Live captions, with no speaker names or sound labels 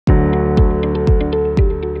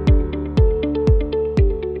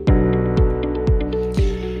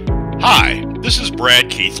Hi, this is Brad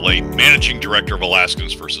Keithley, Managing Director of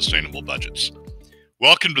Alaskans for Sustainable Budgets.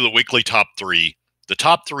 Welcome to the weekly Top 3, the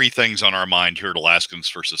top 3 things on our mind here at Alaskans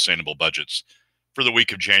for Sustainable Budgets for the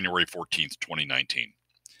week of January 14th, 2019.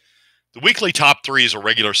 The weekly Top 3 is a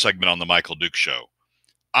regular segment on the Michael Duke Show.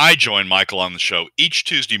 I join Michael on the show each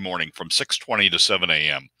Tuesday morning from 6:20 to 7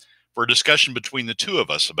 a.m. for a discussion between the two of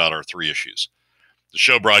us about our 3 issues. The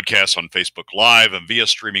show broadcasts on Facebook Live and via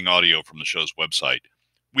streaming audio from the show's website,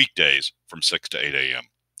 weekdays from 6 to 8 a.m.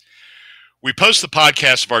 We post the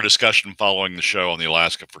podcast of our discussion following the show on the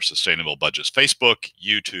Alaska for Sustainable Budgets Facebook,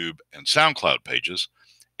 YouTube, and SoundCloud pages,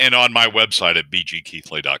 and on my website at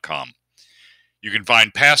bgkeithley.com. You can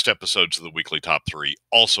find past episodes of the weekly Top 3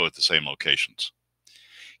 also at the same locations.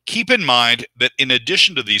 Keep in mind that in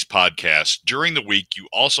addition to these podcasts, during the week you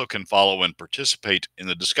also can follow and participate in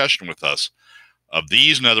the discussion with us of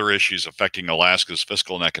these and other issues affecting Alaska's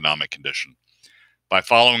fiscal and economic condition by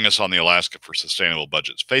following us on the Alaska for Sustainable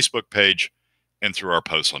Budgets Facebook page and through our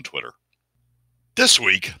posts on Twitter. This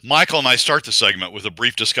week, Michael and I start the segment with a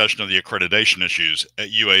brief discussion of the accreditation issues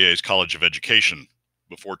at UAA's College of Education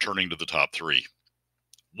before turning to the top 3.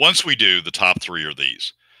 Once we do, the top 3 are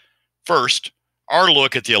these. First, our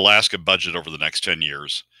look at the Alaska budget over the next 10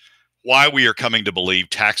 years, why we are coming to believe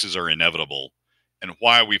taxes are inevitable, and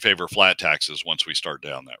why we favor flat taxes once we start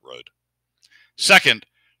down that road. Second,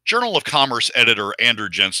 Journal of Commerce editor Andrew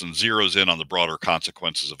Jensen zeroes in on the broader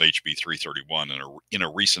consequences of HB 331 in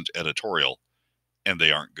a recent editorial, and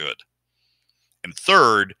they aren't good. And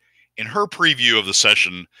third, in her preview of the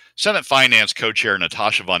session, Senate Finance co-chair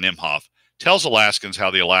Natasha von Imhof tells Alaskans how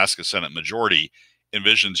the Alaska Senate majority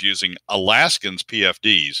envisions using Alaskans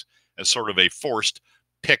PFDs as sort of a forced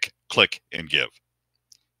pick, click, and give.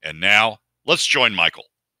 And now, let's join Michael.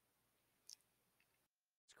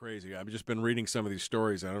 It's crazy. I've just been reading some of these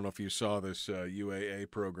stories. I don't know if you saw this UAA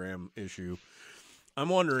program issue. I'm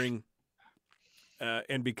wondering,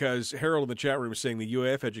 and because Harold in the chat room is saying the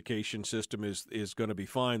UAF education system is going to be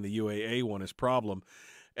fine, the UAA one is problem.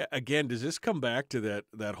 Again, does this come back to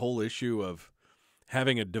that whole issue of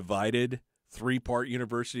having a divided 3-part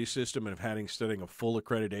university system and of studying a full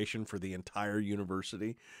accreditation for the entire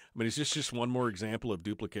university? I mean, is this just one more example of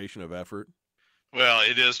duplication of effort? Well,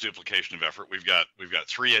 it is duplication of effort. We've got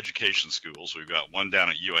 3 education schools. We've got one down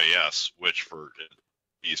at UAS, which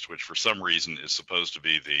for some reason is supposed to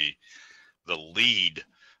be the lead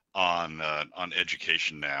on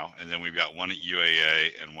education now, and then we've got one at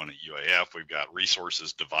UAA and one at UAF. We've got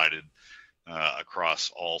resources divided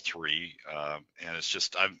across all 3, and it's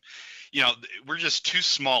just we're just too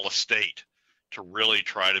small a state to really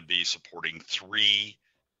try to be supporting 3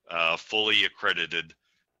 fully accredited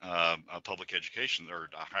public education or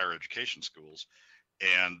higher education schools,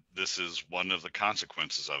 and this is one of the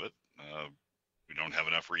consequences of it. We don't have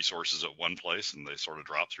enough resources at one place, and they sort of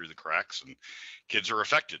drop through the cracks, and kids are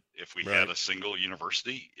affected. If we had a single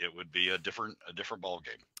university, it would be a different ball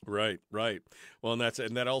game. Right. Well, and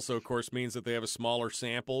that also, of course, means that they have a smaller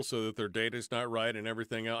sample, so that their data is not right and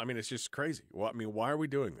everything else. I mean, it's just crazy. Well, I mean, why are we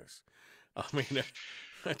doing this? I mean,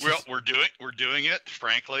 well, we're doing it,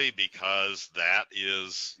 frankly, because that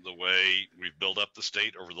is the way we've built up the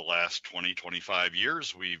state over the last 20, 25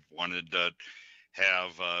 years. We've wanted to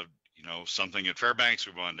have something at Fairbanks.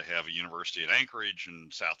 We wanted to have a university at Anchorage,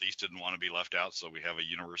 and Southeast didn't want to be left out, so we have a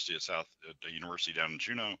university at a university down in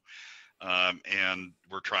Juneau, and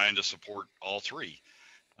we're trying to support all 3.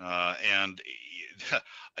 And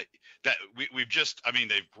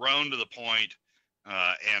they've grown to the point,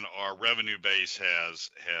 and our revenue base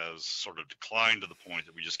has sort of declined to the point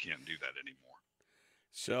that we just can't do that anymore.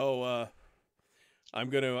 So I'm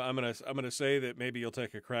gonna say that maybe you'll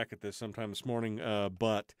take a crack at this sometime this morning,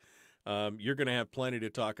 but you're going to have plenty to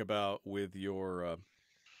talk about with your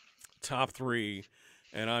top 3,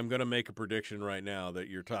 and I'm going to make a prediction right now that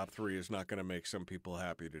your top 3 is not going to make some people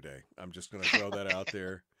happy today. I'm just going to throw that out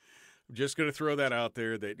there. I'm just going to throw that out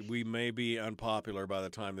there that we may be unpopular by the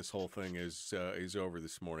time this whole thing is over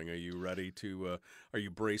this morning. Are you ready to? Are you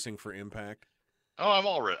bracing for impact? Oh,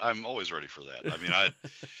 I'm always ready for that. I mean,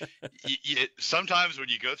 sometimes when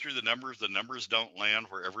you go through the numbers don't land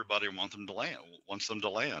where everybody wants them to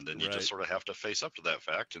land, and you just sort of have to face up to that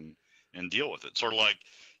fact and deal with it. Sort of like,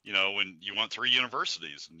 when you want 3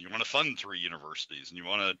 universities and you want to fund 3 universities and you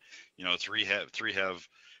want to,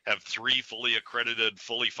 have 3 fully accredited,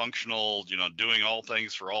 fully functional, doing all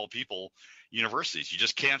things for all people universities. You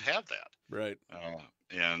just can't have that. Right.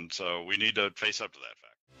 And so we need to face up to that fact.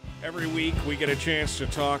 Every week we get a chance to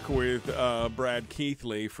talk with Brad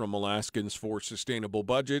Keithley from Alaskans for Sustainable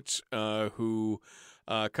Budgets, who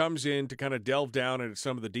comes in to kind of delve down into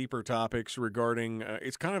some of the deeper topics regarding,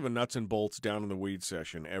 it's kind of a nuts and bolts down in the weeds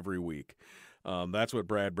session every week. That's what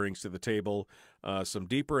Brad brings to the table. Some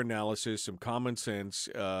deeper analysis, some common sense.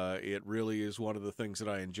 It really is one of the things that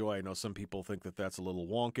I enjoy. I know some people think that that's a little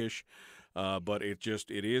wonkish, but it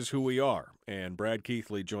is who we are. And Brad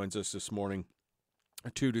Keithley joins us this morning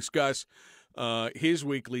to discuss his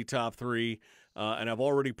weekly top three. And I've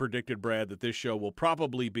already predicted, Brad, that this show will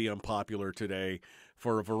probably be unpopular today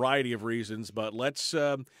for a variety of reasons. But let's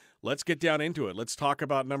get down into it. Let's talk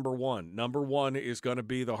about number one. Number one is going to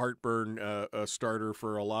be the heartburn starter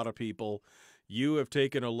for a lot of people. You have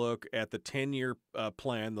taken a look at the 10-year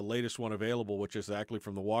plan, the latest one available, which is actually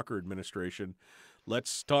from the Walker administration.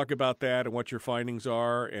 Let's talk about that and what your findings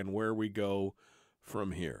are and where we go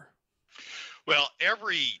from here. Well,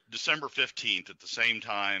 every December 15th, at the same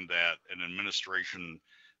time that an administration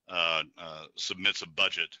submits a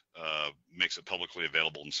budget, makes it publicly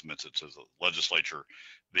available and submits it to the legislature,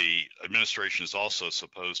 the administration is also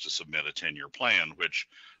supposed to submit a 10-year plan, which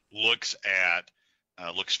looks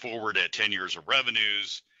forward at 10 years of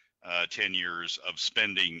revenues, 10 years of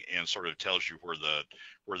spending, and sort of tells you where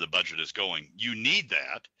the budget is going. You need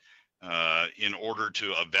that. In order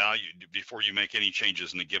to evaluate, before you make any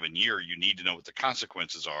changes in a given year, you need to know what the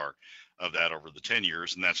consequences are of that over the 10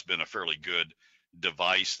 years. And that's been a fairly good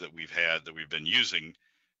device that we've been using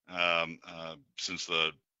since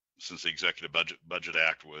the Executive Budget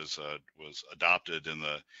Act was adopted in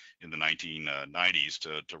the 1990s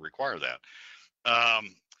to require that.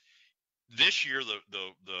 This year,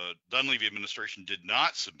 the Dunleavy administration did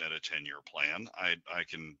not submit a 10-year plan. I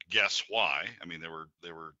can guess why. I mean,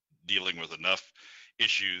 they were dealing with enough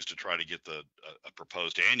issues to try to get a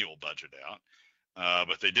proposed annual budget out,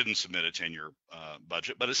 but they didn't submit a 10-year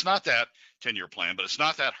budget. But it's not that 10-year plan. But it's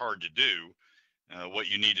not that hard to do. What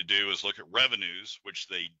you need to do is look at revenues, which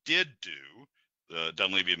they did do. The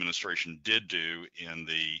Dunleavy administration did do in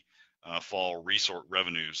the fall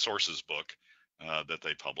revenue sources book that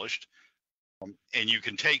they published. And you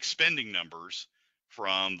can take spending numbers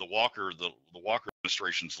from the Walker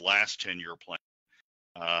administration's last 10-year plan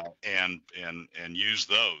and use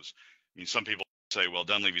those. I mean, some people say, well,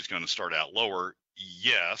 Dunleavy's going to start out lower.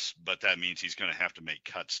 Yes, but that means he's going to have to make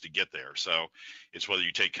cuts to get there. So it's whether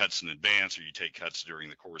you take cuts in advance or you take cuts during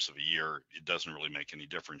the course of a year. It doesn't really make any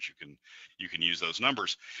difference. You can use those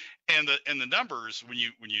numbers, and the numbers when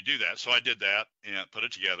you do that. So I did that and put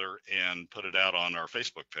it together and put it out on our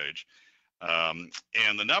Facebook page.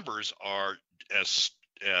 And the numbers are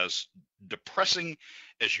as depressing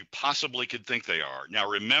as you possibly could think they are. Now,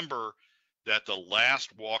 remember that the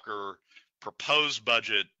last Walker proposed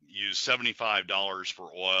budget used $75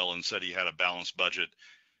 for oil and said he had a balanced budget.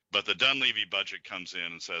 But the Dunleavy budget comes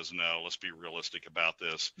in and says, no, let's be realistic about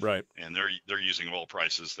this. Right. And they're using oil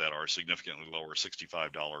prices that are significantly lower,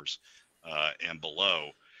 $65 and below.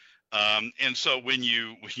 And so when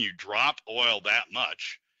you drop oil that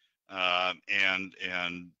much, and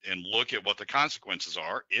look at what the consequences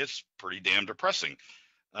are, it's pretty damn depressing.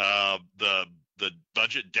 The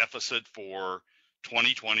budget deficit for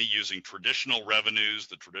 2020 using traditional revenues,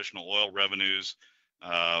 the traditional oil revenues,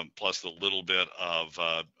 plus the little bit of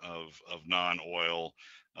non-oil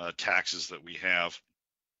taxes that we have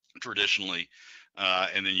traditionally,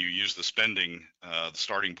 and then you use the spending, the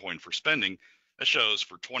starting point for spending. It shows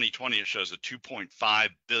for 2020, it shows a $2.5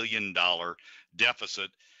 billion deficit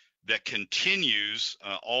that continues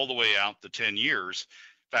all the way out the 10 years.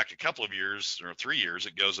 In fact, a couple of years or 3 years,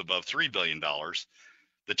 it goes above $3 billion.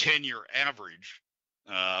 The 10-year average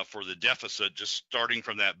for the deficit, just starting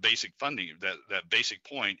from that basic funding, that basic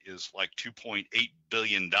point is like $2.8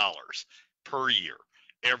 billion per year,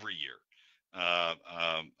 every year,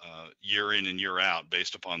 year in and year out,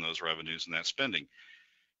 based upon those revenues and that spending.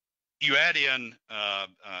 You add in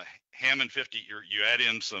Hammond 50, you add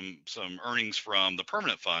in some earnings from the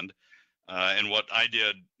permanent fund, and what I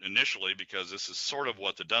did initially, because this is sort of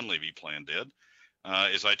what the Dunleavy plan did,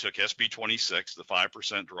 is I took SB 26, the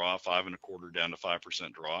 5% draw, 5.25 down to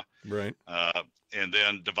 5% draw, right, and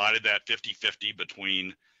then divided that 50-50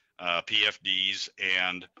 between PFDs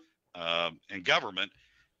and government,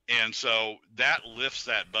 and so that lifts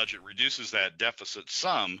that budget, reduces that deficit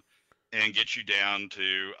some, and gets you down to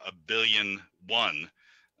 $1.1 billion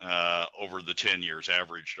over the 10 years,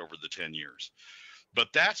 averaged over the 10 years. But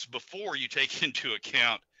that's before you take into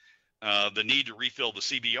account the need to refill the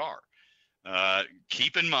CBR.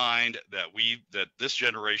 Keep in mind that this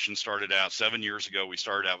generation started out 7 years ago. We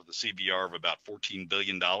started out with a CBR of about $14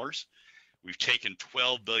 billion. We've taken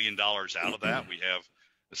 $12 billion out of that. We have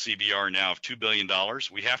a CBR now of $2 billion.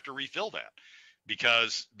 We have to refill that.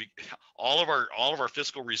 because all of our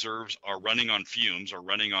fiscal reserves are running on fumes, are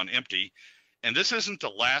running on empty. And this isn't the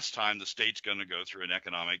last time the state's going to go through an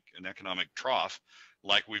economic trough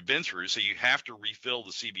like we've been through. So you have to refill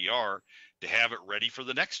the CBR to have it ready for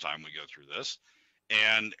the next time we go through this,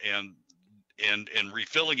 and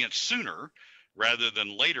refilling it sooner rather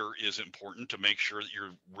than later is important to make sure that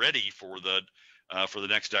you're ready for the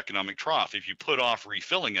next economic trough. If you put off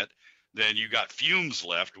refilling it, then you got fumes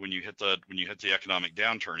left when you hit the economic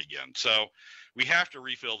downturn again. So we have to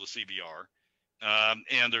refill the CBR.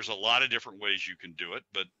 And there's a lot of different ways you can do it,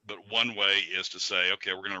 but one way is to say,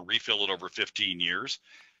 okay, we're going to refill it over 15 years.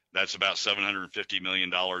 That's about $750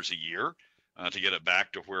 million a year to get it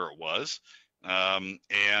back to where it was. And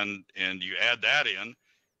you add that in,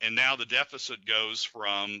 and now the deficit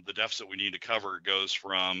we need to cover goes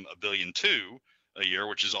from $1.2 billion a year,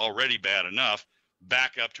 which is already bad enough,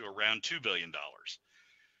 back up to around $2 billion.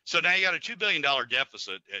 So now you got a $2 billion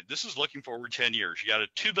deficit. This is looking forward 10 years. You got a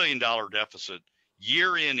 $2 billion deficit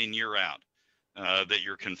year in and year out that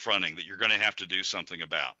you're confronting, that you're going to have to do something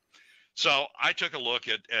about. So I took a look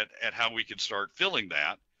at how we could start filling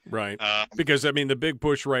that. Right. Because, I mean, the big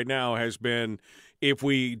push right now has been, if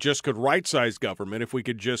we just could right-size government, if we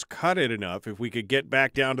could just cut it enough, if we could get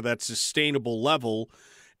back down to that sustainable level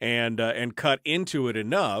and cut into it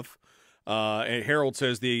enough. And Harold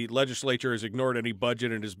says the legislature has ignored any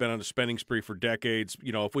budget and has been on a spending spree for decades.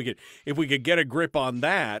 You know, if we could get a grip on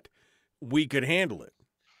that, we could handle it.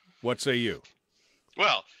 What say you?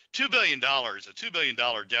 Well, $2 billion, a $2 billion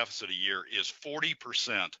deficit a year is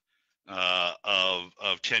 40%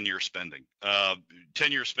 of 10-year spending.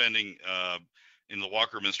 10-year spending in the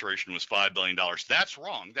Walker administration was $5 billion. That's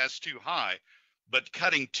wrong. That's too high. But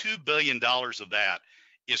cutting $2 billion of that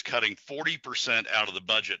is cutting 40% out of the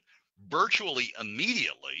budget virtually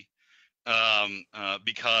immediately,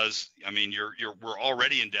 because I mean we're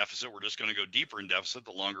already in deficit. We're just going to go deeper in deficit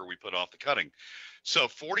the longer we put off the cutting. So a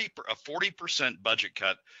 40% budget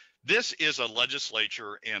cut. This is a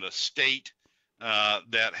legislature and a state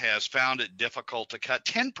that has found it difficult to cut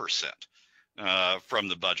 10% from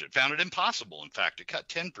the budget. Found it impossible, in fact, to cut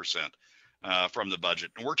 10% from the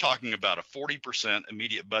budget. And we're talking about a 40%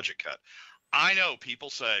 immediate budget cut. I know people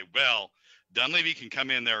say, well, Dunleavy can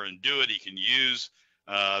come in there and do it. He can use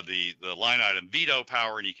the line item veto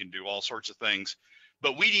power, and he can do all sorts of things.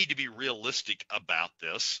 But we need to be realistic about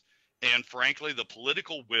this. And frankly, the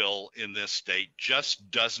political will in this state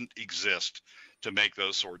just doesn't exist to make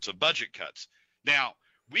those sorts of budget cuts. Now,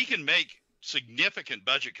 we can make significant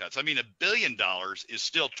budget cuts. I mean, $1 billion is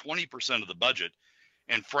still 20% of the budget.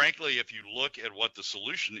 And frankly, if you look at what the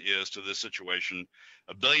solution is to this situation,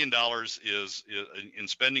 $1 billion is in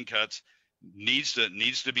spending cuts needs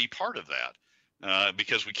to be part of that,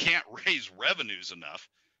 because we can't raise revenues enough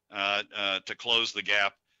to close the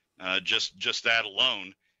gap, just that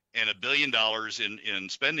alone. And $1 billion in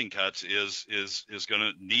spending cuts is going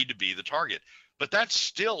to need to be the target. But that's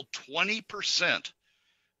still 20%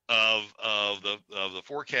 of the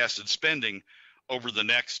forecasted spending over the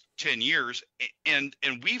next 10 years. And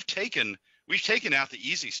we've taken out the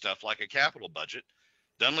easy stuff like a capital budget.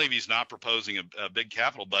 Dunleavy's not proposing a big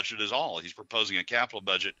capital budget at all. He's proposing a capital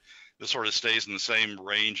budget that sort of stays in the same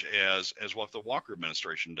range as what the Walker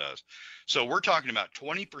administration does. So we're talking about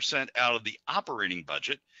 20% out of the operating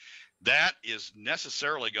budget. That is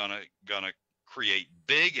necessarily going to create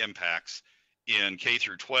big impacts in K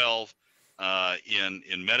through 12, in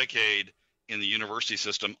Medicaid, in the university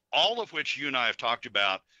system, all of which you and I have talked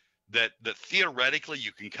about that theoretically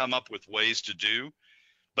you can come up with ways to do.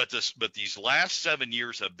 But these last 7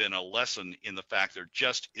 years have been a lesson in the fact there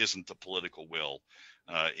just isn't the political will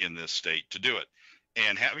in this state to do it.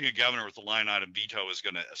 And having a governor with a line item veto is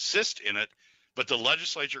going to assist in it, but the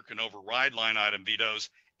legislature can override line item vetoes.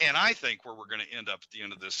 And I think where we're going to end up at the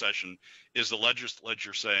end of this session is the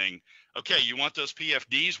legislature saying, okay, you want those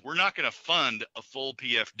PFDs? We're not going to fund a full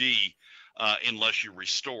PFD unless you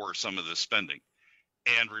restore some of this spending.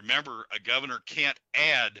 And remember, a governor can't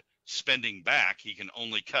add spending back. He can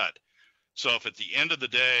only cut. So if at the end of the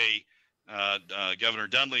day, Governor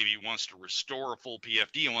Dunleavy wants to restore a full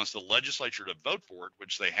PFD and wants the legislature to vote for it,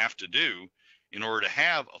 which they have to do in order to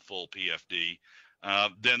have a full PFD,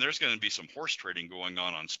 then there's going to be some horse trading going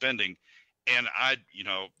on spending. And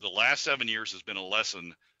the last 7 years has been a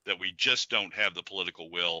lesson that we just don't have the political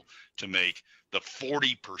will to make the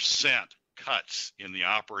 40% cuts in the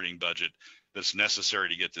operating budget that's necessary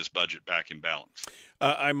to get this budget back in balance.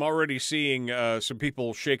 I'm already seeing some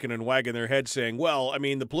people shaking and wagging their heads saying, well, I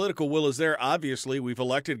mean, the political will is there. Obviously, we've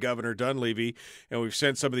elected Governor Dunleavy, and we've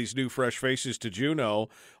sent some of these new fresh faces to Juneau.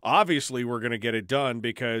 Obviously, we're going to get it done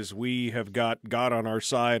because we have got God on our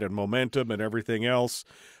side and momentum and everything else.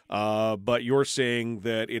 But you're saying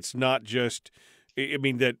that it's not just – I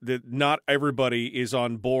mean, that not everybody is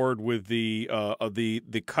on board with the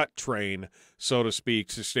cut train, so to speak,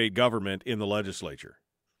 to state government in the legislature.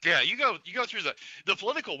 Yeah, you go through the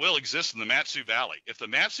political will exists in the Mat-Su Valley. If the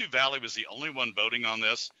Mat-Su Valley was the only one voting on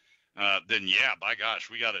this, then yeah, by gosh,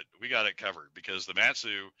 we got it covered, because the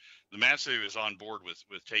Mat-Su is on board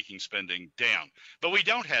with taking spending down. But we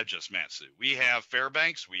don't have just Mat-Su. We have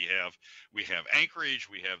Fairbanks, we have Anchorage,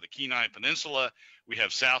 we have the Kenai Peninsula, we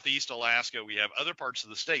have Southeast Alaska, we have other parts of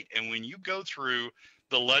the state. And when you go through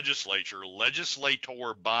the legislature,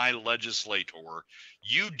 legislator by legislator,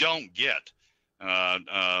 you don't get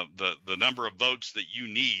the number of votes that you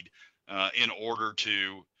need in order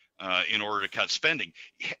to cut spending.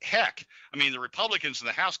 Heck, I mean, the Republicans in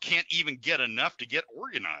the House can't even get enough to get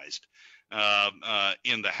organized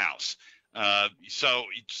in the House.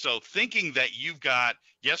 So thinking that you've got,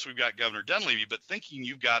 yes, we've got Governor Dunleavy, but thinking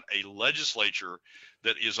you've got a legislature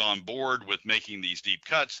that is on board with making these deep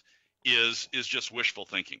cuts is just wishful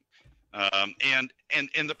thinking. And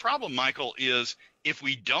the problem, Michael, is if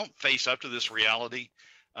we don't face up to this reality,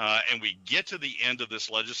 and we get to the end of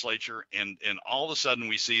this legislature, and all of a sudden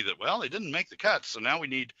we see that, well, they didn't make the cuts, so now we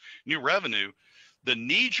need new revenue. The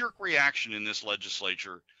knee-jerk reaction in this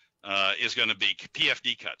legislature is going to be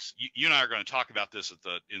PFD cuts. You and I are going to talk about this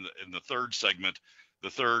in the third segment, the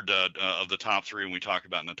third of the top three, when we talk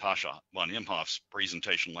about Natasha von Imhof's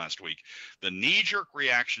presentation last week. The knee-jerk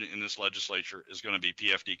reaction in this legislature is going to be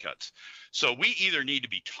PFD cuts. So we either need to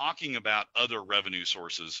be talking about other revenue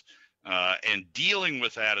sources and dealing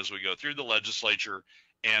with that as we go through the legislature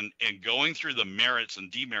and going through the merits and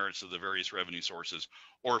demerits of the various revenue sources,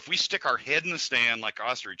 or if we stick our head in the sand like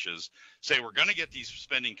ostriches, say we're going to get these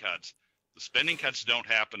spending cuts, the spending cuts don't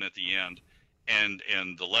happen at the end, and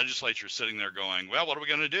the legislature is sitting there going, well, what are we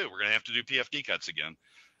going to do? We're going to have to do PFD cuts again.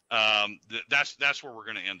 That's where we're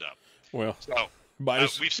going to end up. Well, so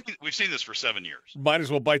we've seen this for 7 years. Might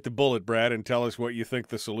as well bite the bullet, Brad, and tell us what you think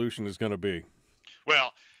the solution is going to be.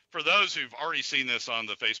 Well, for those who've already seen this on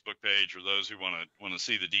the Facebook page, or those who want to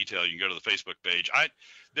see the detail, you can go to the Facebook page.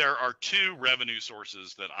 There are two revenue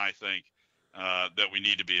sources that I think that we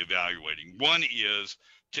need to be evaluating. One is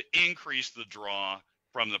to increase the draw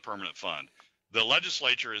from the permanent fund. The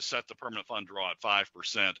legislature has set the permanent fund draw at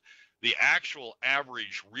 5%. The actual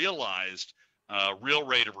average realized real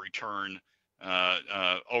rate of return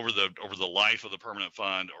over the life of the permanent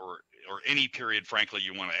fund, or any period, frankly,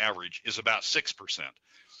 you want to average, is about 6%.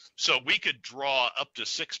 So we could draw up to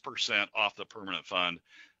 6% off the permanent fund,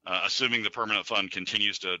 assuming the permanent fund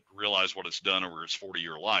continues to realize what it's done over its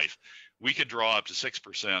 40-year life. We could draw up to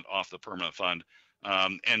 6% off the permanent fund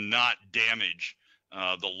and not damage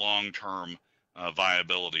the long-term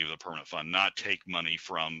viability of the permanent fund, not take money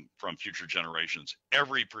from future generations.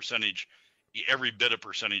 Every bit of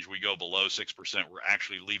percentage we go below 6%, we're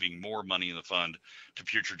actually leaving more money in the fund to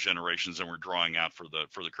future generations than we're drawing out for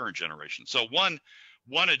the current generation. So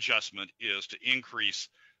one adjustment is to increase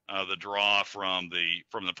the draw from the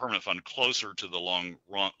permanent fund closer to the long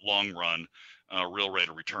run real rate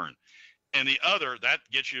of return. And the other,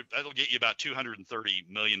 that'll get you about $230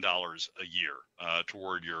 million a year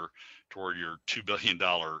toward your $2 billion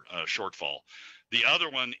shortfall. The other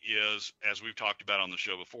one is, as we've talked about on the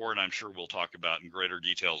show before, and I'm sure we'll talk about in greater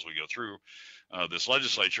detail as we go through this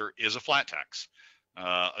legislature, is a flat tax.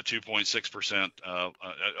 A 2.6%.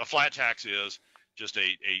 A flat tax is just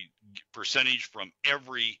a percentage from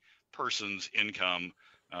every person's income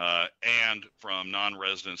and from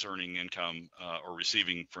non-residents earning income or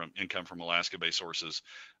receiving income from Alaska-based sources,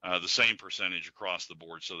 the same percentage across the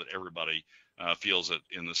board, so that everybody feels it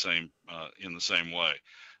in the same way.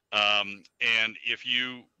 And if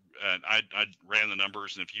you, I ran the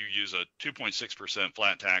numbers, and if you use a 2.6%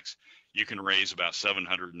 flat tax, you can raise about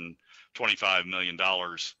 $725 million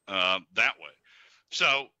that way.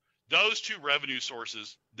 So those two revenue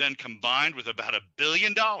sources then combined with about $1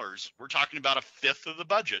 billion, we're talking about a fifth of the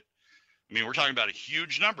budget. I mean, we're talking about a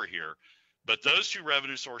huge number here, but those two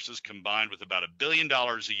revenue sources combined with about $1 billion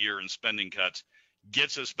a year in spending cuts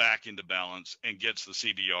gets us back into balance and gets the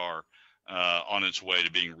CBR on its way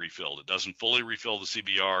to being refilled. It doesn't fully refill the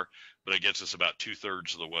CBR, but it gets us about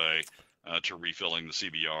 2/3 of the way to refilling the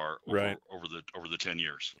CBR over the 10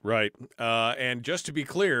 years. Right. And just to be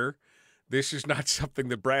clear, This is not something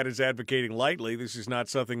that Brad is advocating lightly. This is not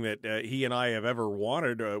something that he and I have ever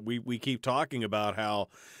wanted. We keep talking about how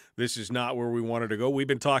this is not where we wanted to go. We've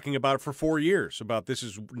been talking about it for 4 years, about this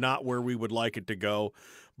is not where we would like it to go.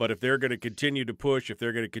 But if they're going to continue to push, if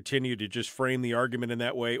they're going to continue to just frame the argument in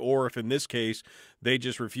that way, or if in this case they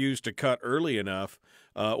just refuse to cut early enough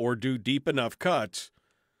or do deep enough cuts,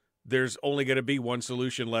 there's only going to be one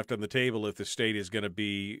solution left on the table if the state is going to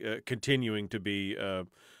be continuing to be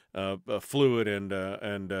fluid and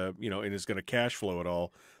is going to cash flow it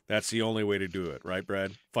all. That's the only way to do it, right,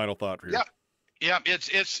 Brad? Final thought for you. Yeah.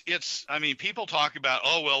 It's. I mean, people talk about,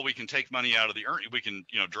 oh well, we can take money out of the we can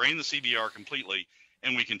drain the CBR completely,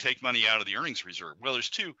 and we can take money out of the earnings reserve. Well, there's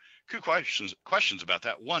two questions about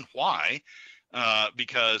that. One, why?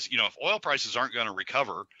 Because if oil prices aren't going to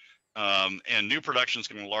recover, and new production is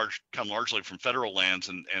going to come largely from federal lands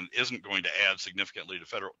and isn't going to add significantly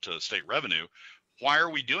to state revenue, why are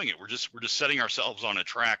we doing it? We're just setting ourselves on a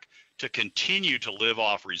track to continue to live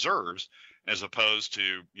off reserves, as opposed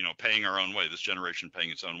to paying our own way. This generation paying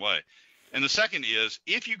its own way. And the second is,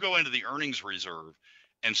 if you go into the earnings reserve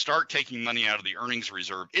and start taking money out of the earnings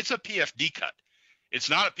reserve, it's a PFD cut. It's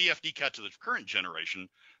not a PFD cut to the current generation,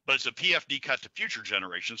 but it's a PFD cut to future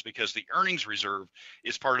generations, because the earnings reserve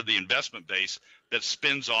is part of the investment base that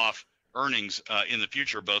spins off earnings in the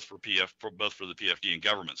future, both for the PFD and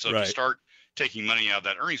government. So Right. If you start taking money out of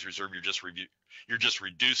that earnings reserve, you're just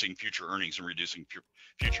reducing future earnings and reducing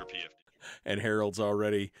future PFD. And Harold's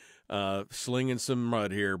already slinging some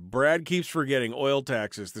mud here. Brad keeps forgetting oil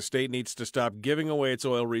taxes. The state needs to stop giving away its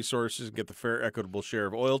oil resources and get the fair, equitable share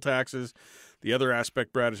of oil taxes. The other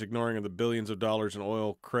aspect Brad is ignoring are the billions of dollars in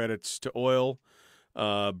oil credits to oil.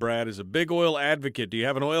 Brad is a big oil advocate. Do you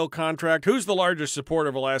have an oil contract? Who's the largest supporter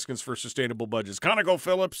of Alaskans for Sustainable Budgets?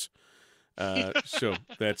 ConocoPhillips. So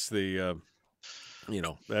that's the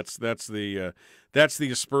that's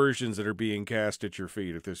the aspersions that are being cast at your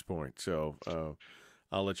feet at this point. So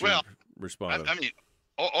I'll let you respond. I mean,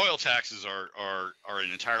 oil taxes are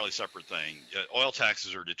an entirely separate thing. Oil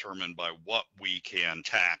taxes are determined by what we can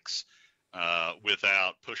tax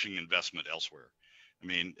without pushing investment elsewhere. I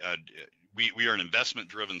mean, we are an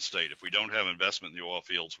investment-driven state. If we don't have investment in the oil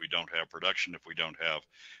fields, we don't have production. If we don't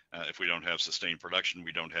have sustained production,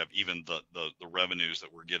 we don't have even the revenues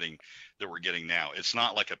that we're getting now. It's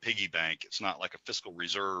not like a piggy bank. It's not like a fiscal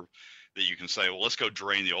reserve that you can say, well, let's go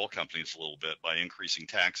drain the oil companies a little bit by increasing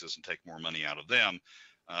taxes and take more money out of them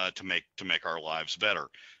to make our lives better.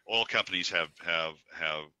 Oil companies have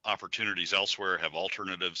opportunities elsewhere, have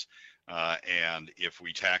alternatives, and if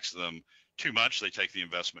we tax them too much, they take the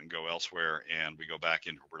investment and go elsewhere, and we go back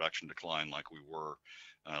into a production decline like we were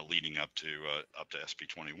leading up to SB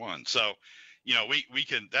 21. So, we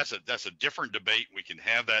can. That's a different debate. We can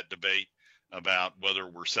have that debate about whether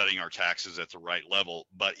we're setting our taxes at the right level,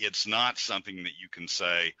 but it's not something that you can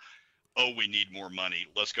say, oh, we need more money.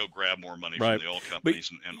 Let's go grab more money from the oil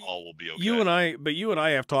companies, and all will be okay. You and I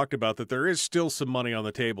have talked about that there is still some money on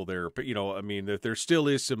the table there. But that there still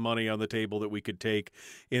is some money on the table that we could take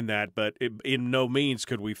in that. But in no means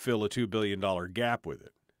could we fill a $2 billion gap with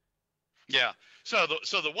it. Yeah. So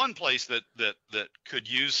the one place that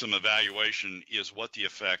could use some evaluation is what the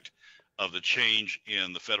effect of the change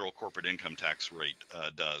in the federal corporate income tax rate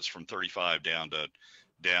does, from 35 down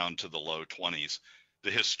to the low 20s. The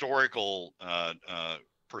historical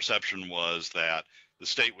perception was that the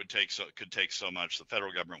state could take so much, the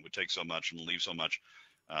federal government would take so much, and leave so much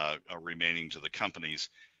remaining to the companies.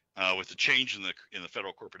 With the change in the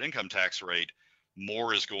federal corporate income tax rate,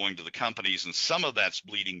 more is going to the companies, and some of that's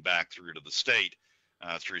bleeding back through to the state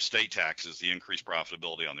through state taxes. The increased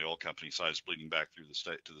profitability on the oil company side is bleeding back through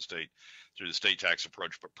the state tax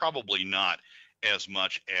approach, but probably not as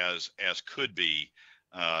much as could be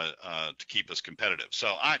to keep us competitive.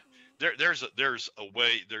 So there's a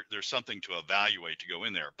way, there's something to evaluate to go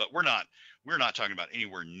in there, but we're not talking about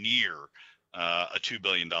anywhere near a $2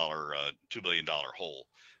 billion hole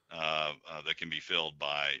that can be filled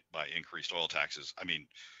by increased oil taxes. I mean,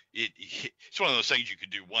 it's one of those things you could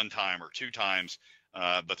do one time or two times,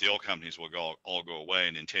 but the oil companies will all go away,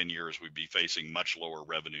 and in 10 years we'd be facing much lower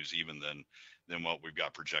revenues even than what we've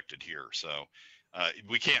got projected here. So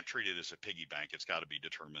we can't treat it as a piggy bank. It's got to be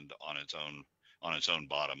determined on its own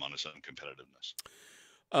bottom, on its own competitiveness.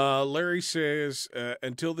 Larry says,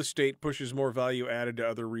 until the state pushes more value added to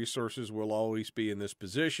other resources, we'll always be in this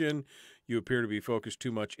position. You appear to be focused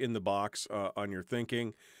too much in the box on your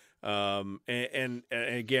thinking. And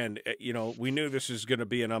again, we knew this is going to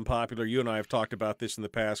be an unpopular. You and I have talked about this in the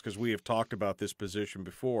past because we have talked about this position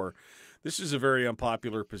before. This is a very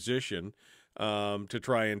unpopular position. to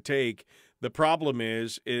try and take. The problem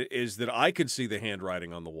is that I could see the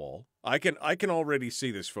handwriting on the wall. I can already see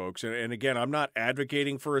this, folks. And again, I'm not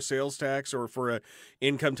advocating for a sales tax or for a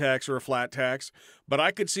income tax or a flat tax, but I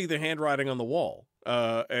could see the handwriting on the wall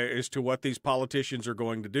as to what these politicians are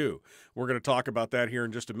going to do. We're going to talk about that here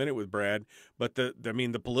in just a minute with Brad. But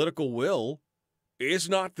the political will is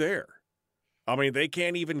not there. I mean, they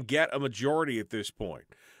can't even get a majority at this point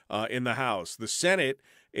in the House. The Senate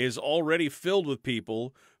is already filled with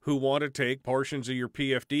people who want to take portions of your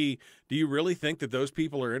PFD. Do you really think that those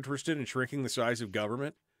people are interested in shrinking the size of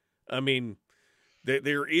government? I mean,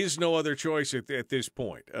 there is no other choice at this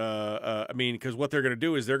point. Because what they're going to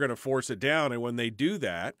do is they're going to force it down, and when they do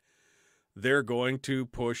that, they're going to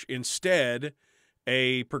push instead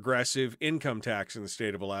a progressive income tax in the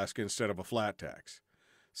state of Alaska instead of a flat tax.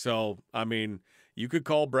 So, I mean, you could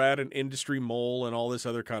call Brad an industry mole and all this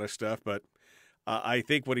other kind of stuff, but I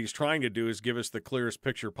think what he's trying to do is give us the clearest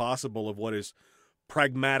picture possible of what is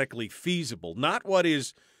pragmatically feasible, not what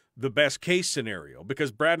is the best case scenario,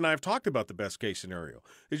 because Brad and I have talked about the best case scenario.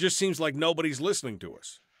 It just seems like nobody's listening to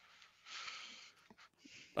us.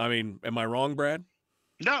 I mean, am I wrong, Brad?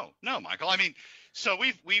 No, Michael. I mean, so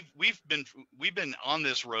we've been on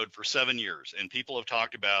this road for 7 years, and people have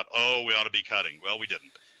talked about, oh, we ought to be cutting. Well, we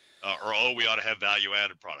didn't. Or, oh, we ought to have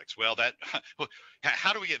value-added products. Well,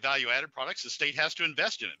 how do we get value-added products? The state has to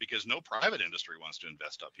invest in it because no private industry wants to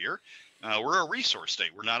invest up here. We're a resource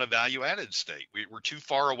state. We're not a value-added state. We're too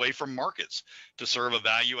far away from markets to serve a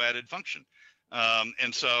value-added function.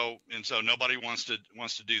 And so nobody wants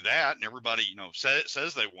to do that, and everybody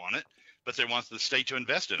says they want it, but they want the state to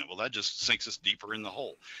invest in it. Well, that just sinks us deeper in the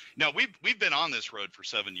hole. Now, we've been on this road for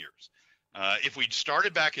 7 years. If we'd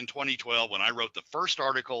started back in 2012 when I wrote the first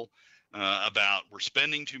article about we're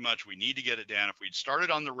spending too much, we need to get it down. If we'd started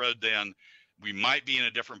on the road then, we might be in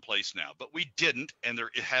a different place now. But we didn't, and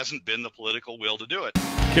it hasn't been the political will to do it.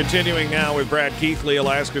 Continuing now with Brad Keithley,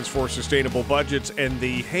 Alaskans for Sustainable Budgets, and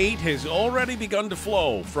the hate has already begun to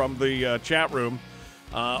flow from the chat room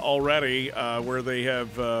already, where they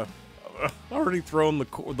have already thrown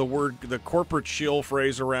the corporate shill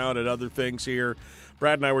phrase around and other things here.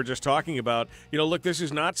 Brad and I were just talking about, look, this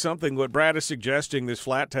is not something, what Brad is suggesting, this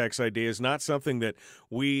flat tax idea is not something that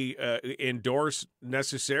we endorse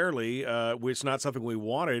necessarily. It's not something we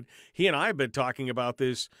wanted. He and I have been talking about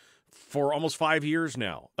this for almost 5 years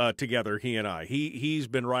now together, he and I. He's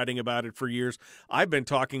been writing about it for years. I've been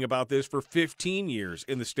talking about this for 15 years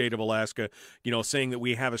in the state of Alaska, saying that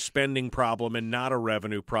we have a spending problem and not a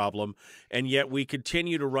revenue problem, and yet we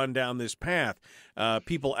continue to run down this path.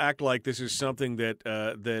 People act like this is something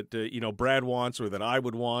that Brad wants or that I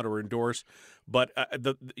would want or endorse. But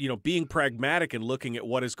being pragmatic and looking at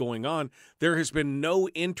what is going on, there has been no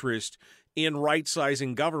interest in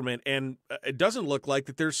right-sizing government, and it doesn't look like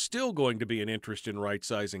that there's still going to be an interest in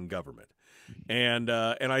right-sizing government. And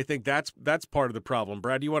I think that's part of the problem.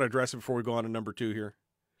 Brad, do you want to address it before we go on to number 2 here?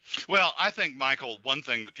 Well, I think, Michael, one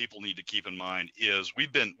thing that people need to keep in mind is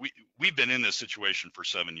we've been in this situation for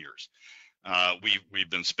 7 years. We've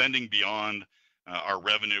been spending beyond our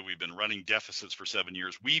revenue. We've been running deficits for 7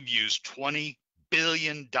 years. We've used $20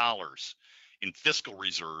 billion in fiscal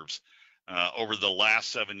reserves over the last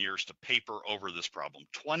 7 years to paper over this problem.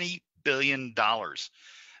 $20 billion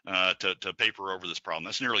to paper over this problem.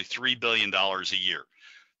 That's nearly $3 billion a year.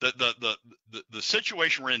 The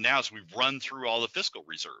situation we're in now is we've run through all the fiscal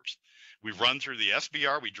reserves. We've run through the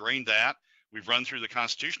SBR, we drained that. We've run through the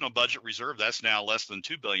constitutional budget reserve. That's now less than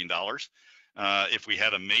 $2 billion. If we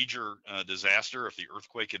had a major disaster, if the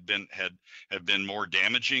earthquake had been more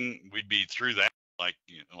damaging, we'd be through that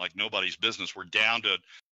like nobody's business. We're down to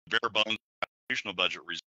bare bones constitutional budget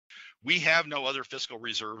reserve. We have no other fiscal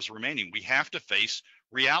reserves remaining. We have to face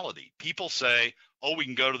reality. People say, oh, we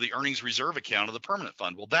can go to the earnings reserve account of the permanent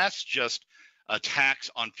fund. Well, that's just a tax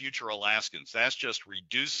on future Alaskans. That's just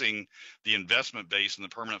reducing the investment base in the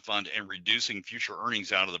permanent fund and reducing future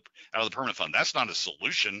earnings out of the permanent fund. That's not a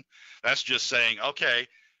solution. That's just saying, okay,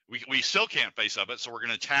 we still can't face up it, so we're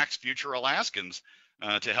going to tax future Alaskans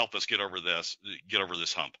to help us get over this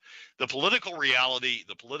hump. The political reality,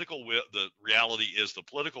 the reality is the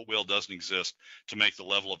political will doesn't exist to make the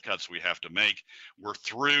level of cuts we have to make. We're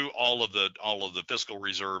through all of the fiscal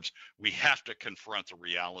reserves. We have to confront the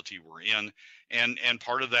reality we're in, and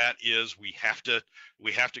part of that is we have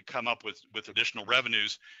to come up with additional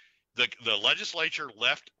revenues. The legislature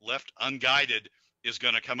left unguided is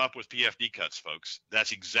going to come up with PFD cuts, folks.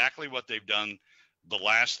 That's exactly what they've done the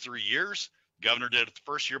last 3 years. Governor did it the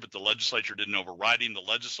first year, but the legislature didn't override him. The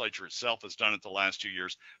legislature itself has done it the last 2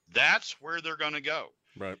 years. That's where they're going to go.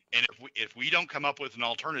 Right. And if we don't come up with an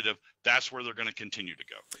alternative, that's where they're going to continue to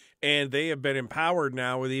go. And they have been empowered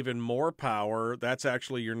now with even more power. That's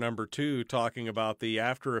actually your number 2, talking about the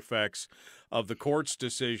after effects of the court's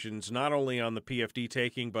decisions, not only on the PFD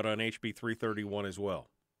taking, but on HB 331 as well.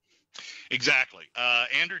 Exactly.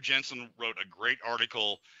 Andrew Jensen wrote a great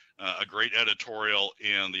article, a great editorial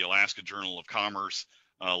in the Alaska Journal of Commerce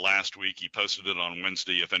last week. He posted it on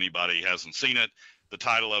Wednesday. If anybody hasn't seen it, the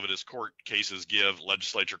title of it is "Court Cases Give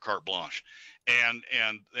Legislature Carte Blanche," and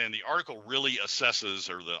the article really assesses,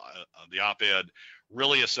 or the op-ed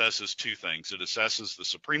really assesses 2 things. It assesses the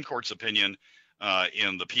Supreme Court's opinion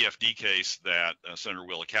in the PFD case that Senator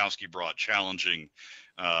Wielechowski brought, challenging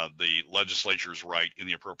the legislature's right in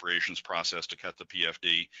the appropriations process to cut the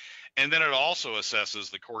PFD. And then it also assesses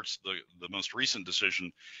the court's, the most recent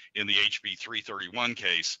decision in the HB 331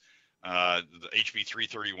 case. The HB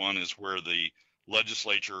 331 is where the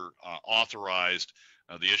legislature authorized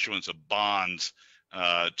the issuance of bonds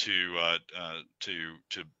to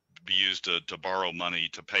be used to borrow money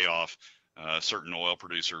to pay off certain oil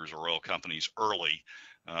producers or oil companies early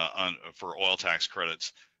for oil tax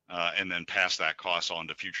credits, and then pass that cost on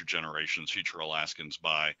to future generations, future Alaskans,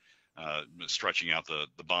 by stretching out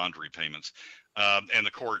the bond repayments. And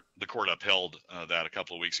the court upheld that a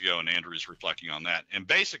couple of weeks ago, and Andrew's reflecting on that. And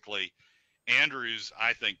basically, Andrew's,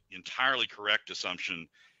 I think, entirely correct assumption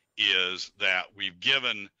is that we've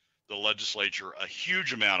given the legislature a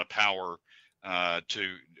huge amount of power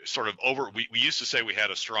to sort of we used to say we had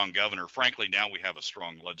a strong governor. Frankly, now we have a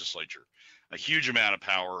strong legislature, a huge amount of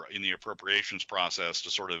power in the appropriations process to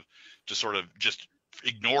sort of just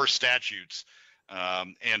ignore statutes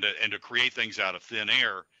and to create things out of thin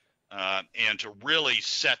air, and to really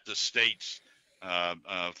set the state's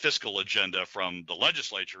fiscal agenda from the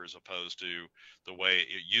legislature, as opposed to the way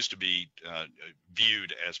it used to be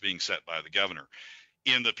viewed as being set by the governor.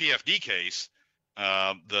 In the PFD case,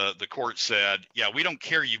 the court said, yeah, we don't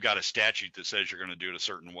care you've got a statute that says you're going to do it a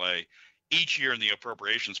certain way. Each year in the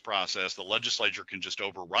appropriations process, the legislature can just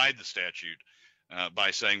override the statute by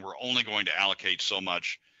saying we're only going to allocate so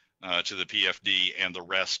much to the PFD, and the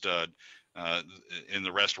rest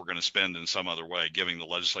we're going to spend in some other way, giving the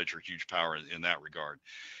legislature huge power in that regard.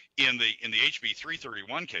 In the HB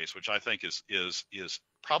 331 case, which I think is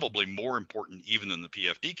probably more important even than the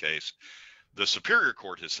PFD case, the Superior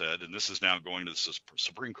Court has said, and this is now going to the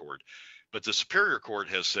Supreme Court, but the Superior Court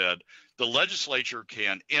has said the legislature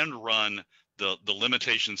can end run the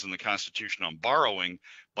limitations in the Constitution on borrowing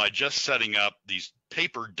by just setting up these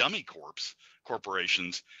paper dummy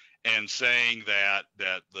corporations, and saying that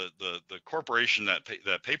the corporation,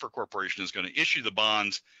 that paper corporation, is going to issue the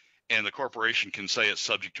bonds, and the corporation can say it's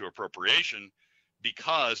subject to appropriation,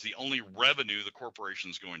 because the only revenue the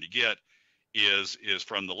corporation is going to get is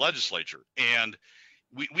from the legislature. And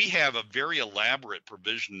we have a very elaborate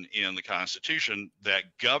provision in the Constitution that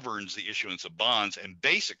governs the issuance of bonds, and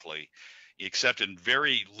basically, except in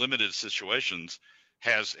very limited situations,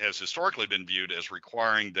 has historically been viewed as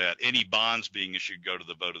requiring that any bonds being issued go to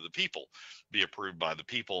the vote of the people, be approved by the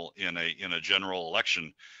people in a general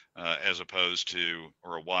election, as opposed to,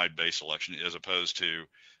 or a wide base election, as opposed to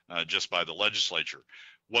just by the legislature.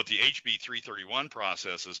 What the HB 331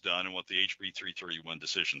 process has done, and what the HB 331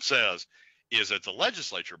 decision says, is that the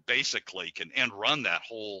legislature basically can end run that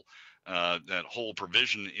whole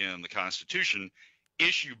provision in the Constitution,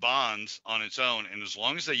 issue bonds on its own, and as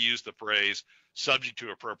long as they use the phrase "subject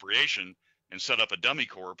to appropriation" and set up a dummy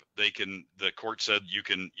corp, the court said you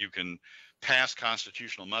can pass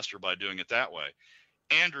constitutional muster by doing it that way.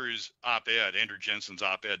 Andrew Jensen's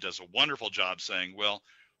op-ed, does a wonderful job saying, well,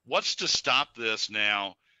 what's to stop this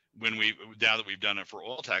now? Now that we've done it for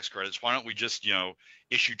oil tax credits, why don't we just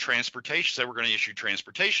issue transportation? Say we're going to issue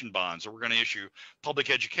transportation bonds, or we're going to issue public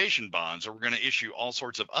education bonds, or we're going to issue all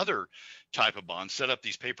sorts of other type of bonds. Set up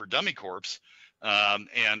these paper dummy corps,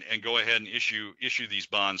 and go ahead and issue these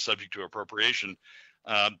bonds subject to appropriation.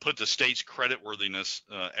 Put the state's creditworthiness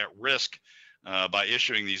at risk by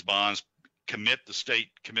issuing these bonds. Commit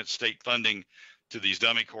state funding to these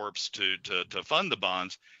dummy corps to fund the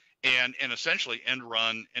bonds. And essentially end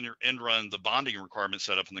run the bonding requirements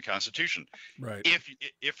set up in the Constitution. Right.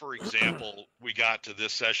 If for example we got to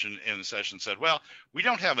this session and the session said, well, we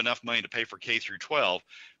don't have enough money to pay for K through 12,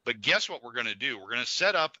 but guess what we're going to do? We're going to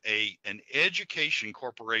set up an education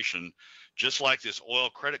corporation, just like this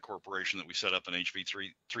oil credit corporation that we set up in HB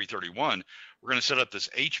 331. We're going to set up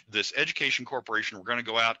this education corporation. We're going to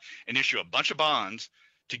go out and issue a bunch of bonds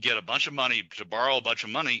to get a bunch of money, to borrow a bunch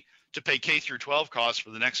of money to pay K through 12 costs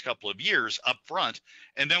for the next couple of years up front,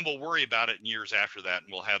 and then we'll worry about it in years after that,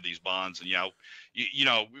 and we'll have these bonds, and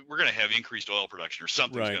we're going to have increased oil production, or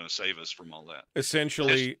something's Right. going to save us from all that.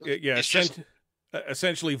 Essentially,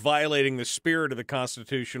 essentially violating the spirit of the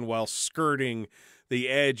Constitution while skirting the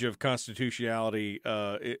edge of constitutionality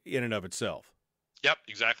in and of itself. Yep,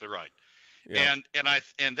 exactly right. Yeah.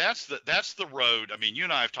 And that's the road. I mean, you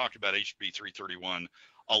and I have talked about HB 331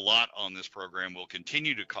 a lot on this program. We'll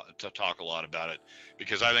continue to talk a lot about it,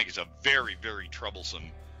 because I think it's a very, very troublesome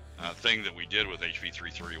thing that we did with HB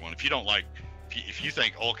 331. If you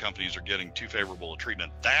think oil companies are getting too favorable a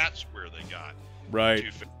treatment, that's where they got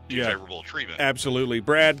too favorable treatment. Absolutely.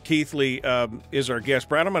 Brad Keithley is our guest.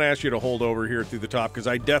 Brad, I'm going to ask you to hold over here through the top, because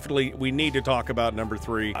we need to talk about number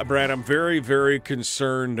 3. Brad, I'm very, very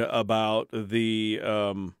concerned about the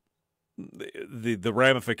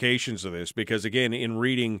ramifications of this, because, again, in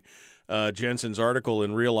reading Jensen's article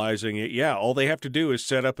and realizing it, all they have to do is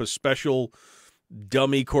set up a special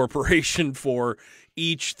dummy corporation for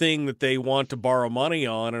each thing that they want to borrow money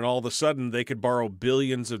on, and all of a sudden they could borrow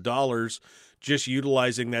billions of dollars just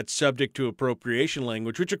utilizing that subject to appropriation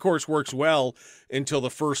language, which of course works well until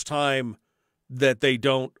the first time that they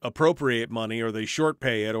don't appropriate money or they short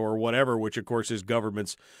pay it or whatever, which of course is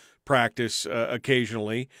government's practice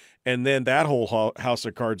occasionally. And then that whole house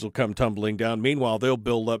of cards will come tumbling down. Meanwhile, they'll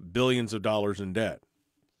build up billions of dollars in debt.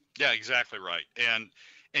 Yeah, exactly right. And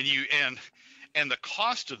the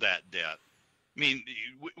cost of that debt, I mean,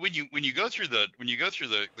 when you go through the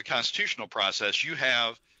constitutional process, you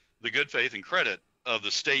have the good faith and credit of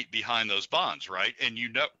the state behind those bonds, right? And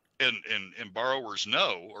and borrowers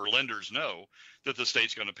know, or lenders know, that the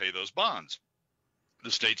state's going to pay those bonds.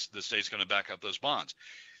 The state's going to back up those bonds.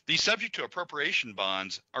 These subject to appropriation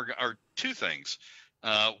bonds are two things.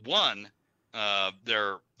 One,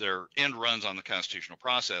 they're end runs on the constitutional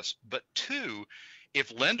process. But two,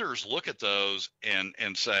 if lenders look at those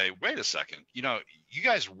and say, wait a second, you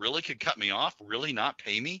guys really could cut me off, really not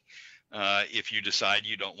pay me if you decide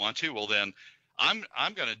you don't want to, well then I'm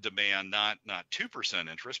going to demand not 2%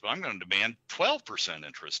 interest, but I'm going to demand 12%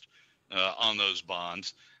 interest on those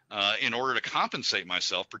bonds in order to compensate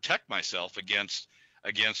myself, protect myself against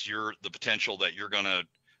the potential that you're going to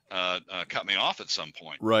cut me off at some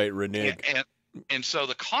point. Right, renege. And so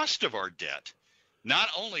the cost of our debt, not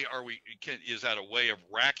only is that a way of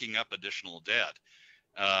racking up additional debt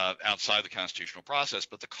outside the constitutional process,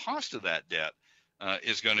 but the cost of that debt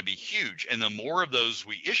is going to be huge. And the more of those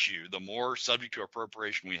we issue, the more subject to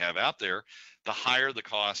appropriation we have out there, the higher the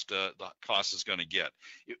cost is going to get.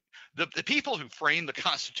 The people who framed the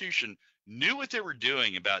Constitution knew what they were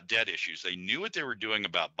doing about debt issues. They knew what they were doing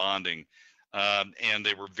about bonding, and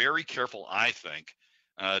they were very careful, I think,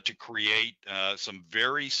 to create some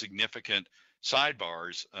very significant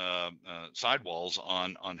sidewalls on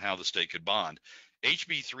how the state could bond.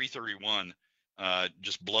 HB 331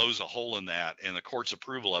 just blows a hole in that, and the court's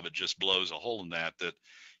approval of it just blows a hole in that.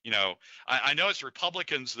 I know it's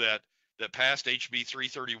Republicans that passed HB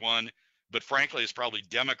 331, but frankly, it's probably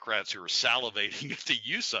Democrats who are salivating at the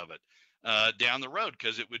use of it down the road,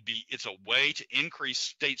 because it's a way to increase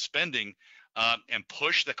state spending and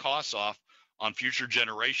push the costs off on future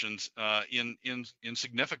generations in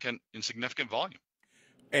significant volume.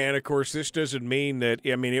 And, of course, this doesn't mean that,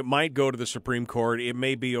 I mean, it might go to the Supreme Court. It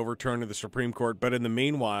may be overturned to the Supreme Court. But in the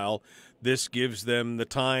meanwhile, this gives them the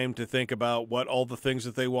time to think about what all the things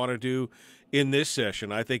that they want to do in this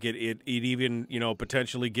session. I think it even,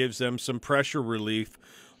 potentially gives them some pressure relief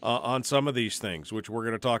on some of these things, which we're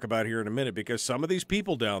going to talk about here in a minute, because some of these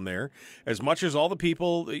people down there, as much as all the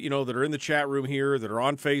people, that are in the chat room here, that are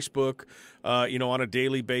on Facebook, on a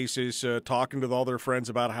daily basis, talking to all their friends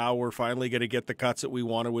about how we're finally going to get the cuts that we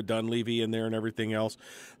wanted with Dunleavy in there and everything else,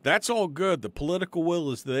 that's all good. The political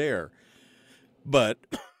will is there. But,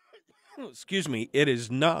 excuse me, it is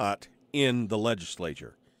not in the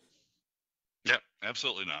legislature. Yeah,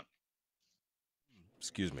 absolutely not.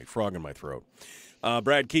 Excuse me, frog in my throat.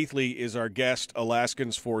 Brad Keithley is our guest,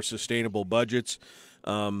 Alaskans for Sustainable Budgets.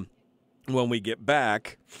 When we get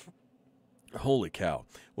back, holy cow!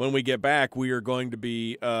 When we get back, we are going to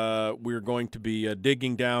be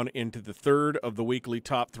digging down into the third of the weekly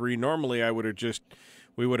top 3. Normally,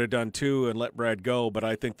 we would have done 2 and let Brad go, but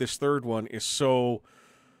I think this third one is so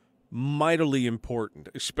mightily important,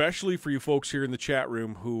 especially for you folks here in the chat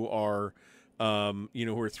room who are.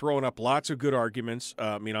 Who are throwing up lots of good arguments.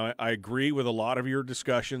 I agree with a lot of your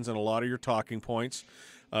discussions and a lot of your talking points.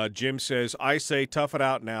 Jim says, I say tough it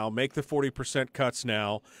out now, make the 40% cuts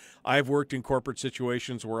now. I've worked in corporate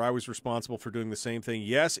situations where I was responsible for doing the same thing.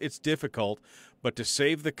 Yes, it's difficult, but to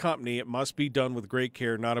save the company, it must be done with great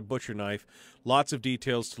care, not a butcher knife. Lots of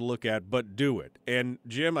details to look at, but do it. And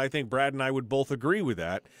Jim, I think Brad and I would both agree with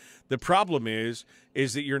that. The problem is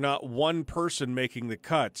that you're not one person making the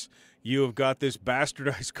cuts. You have got this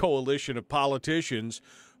bastardized coalition of politicians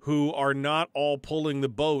who are not all pulling the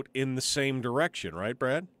boat in the same direction, right,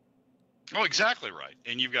 Brad? Oh, exactly right.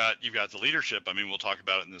 And you've got the leadership. I mean, we'll talk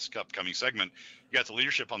about it in this upcoming segment. You got the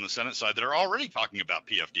leadership on the Senate side that are already talking about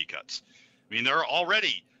PFD cuts. I mean, they're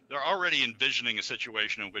already envisioning a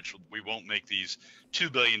situation in which we won't make these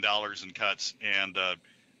 $2 billion in cuts and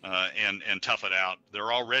tough it out.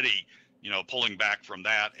 They're already, pulling back from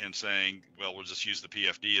that and saying, well, we'll just use the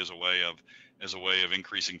PFD as a way of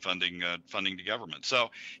increasing funding to government. So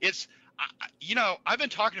it's, I've been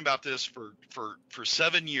talking about this for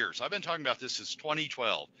 7 years. I've been talking about this since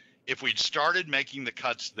 2012. If we'd started making the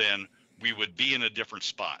cuts then, we would be in a different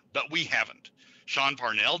spot. But we haven't. Sean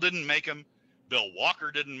Parnell didn't make them. Bill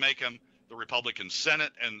Walker didn't make them. The Republican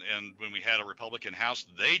Senate and when we had a Republican House,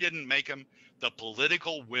 they didn't make them. The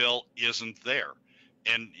political will isn't there.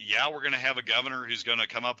 And yeah, we're going to have a governor who's going to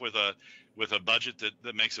come up with a budget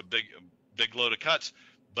that makes a big load of cuts.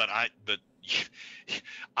 But I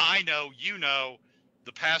know,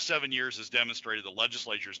 the past 7 years has demonstrated the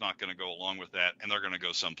legislature is not going to go along with that, and they're going to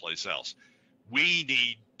go someplace else. We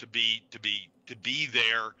need to be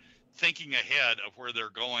there, thinking ahead of where they're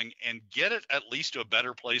going, and get it at least to a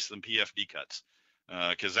better place than PFD cuts,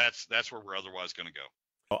 because that's where we're otherwise going to go.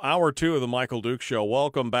 Hour 2 of the Michael Dukes Show.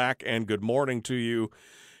 Welcome back, and good morning to you.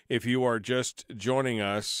 If you are just joining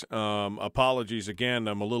us, apologies again.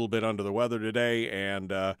 I'm a little bit under the weather today, and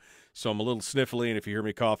so I'm a little sniffly, and if you hear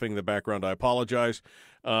me coughing in the background, I apologize.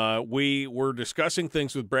 We were discussing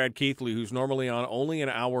things with Brad Keithley, who's normally on only in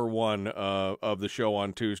hour 1 of the show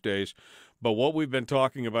on Tuesdays, but what we've been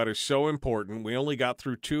talking about is so important. We only got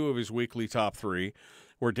through 2 of his weekly top 3.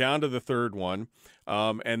 We're down to the third one,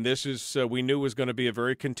 and this is we knew was going to be a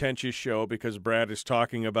very contentious show because Brad is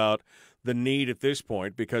talking about the need at this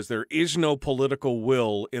point, because there is no political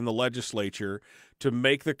will in the legislature to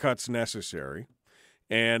make the cuts necessary,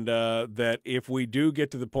 and that if we do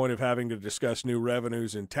get to the point of having to discuss new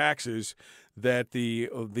revenues and taxes, that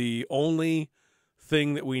the only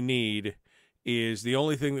thing that we need is the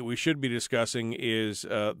only thing that we should be discussing is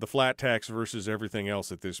the flat tax versus everything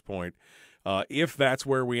else at this point. If that's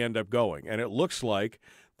where we end up going. And it looks like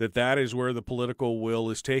that is where the political will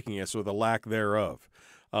is taking us, or the lack thereof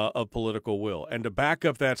of political will. And to back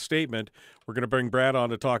up that statement, we're going to bring Brad on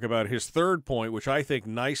to talk about his third point, which I think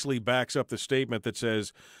nicely backs up the statement that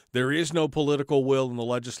says there is no political will in the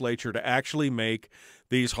legislature to actually make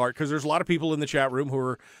these hard, because there's a lot of people in the chat room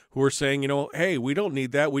who are saying, hey, we don't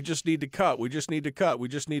need that. We just need to cut. We just need to cut. We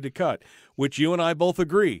just need to cut, which you and I both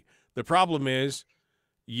agree. The problem is,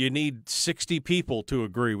 you need 60 people to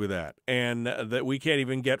agree with that, and that we can't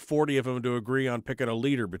even get 40 of them to agree on picking a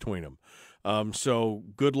leader between them. So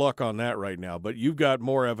good luck on that right now, but you've got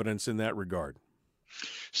more evidence in that regard.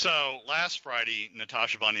 So last Friday,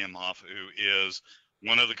 Natasha von Imhof, who is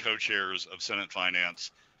one of the co-chairs of Senate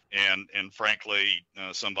Finance, and frankly,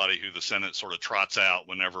 somebody who the Senate sort of trots out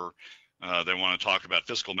whenever they want to talk about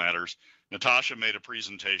fiscal matters, Natasha made a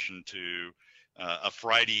presentation to a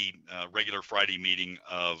Friday, regular Friday meeting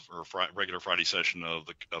regular Friday session of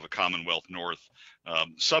a Commonwealth North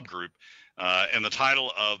subgroup. And the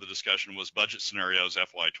title of the discussion was Budget Scenarios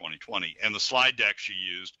FY 2020. And the slide deck she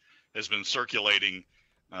used has been circulating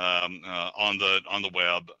on the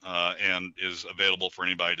web and is available for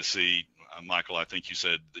anybody to see. Michael, I think you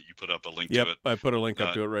said that you put up a link to it. I put a link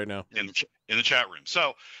up to it right now in the chat room.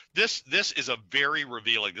 So this is a very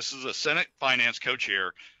revealing. This is a Senate Finance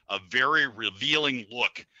co-chair, a very revealing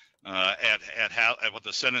look at what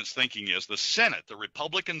the Senate's thinking is. The Senate, the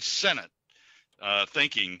Republican Senate,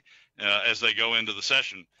 thinking as they go into the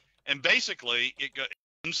session, and basically it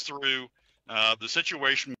comes through the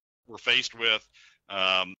situation we're faced with,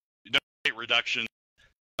 state reduction.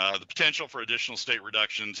 The potential for additional state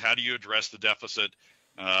reductions. How do you address the deficit?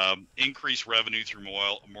 Increase revenue through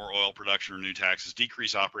more oil production or new taxes.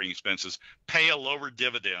 Decrease operating expenses. Pay a lower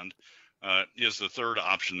dividend is the third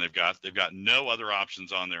option they've got. They've got no other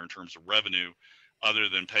options on there in terms of revenue other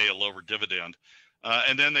than pay a lower dividend.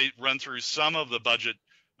 And then they run through some of the budget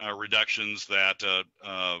reductions that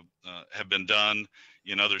have been done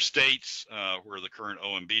in other states where the current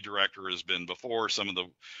OMB director has been before, some of the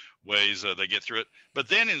ways they get through it. But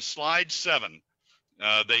then in slide 7,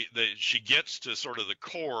 she gets to sort of the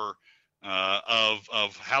core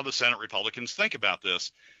of how the Senate Republicans think about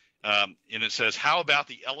this. And it says, how about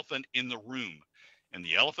the elephant in the room? And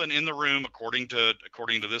the elephant in the room, according to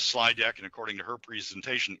this slide deck and according to her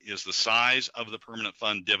presentation, is the size of the permanent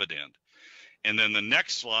fund dividend. And then the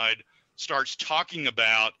next slide starts talking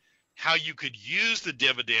about how you could use the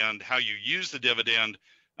dividend, to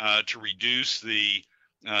reduce the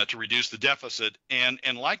deficit.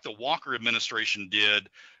 And like the Walker administration did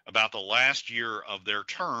about the last year of their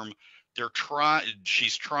term,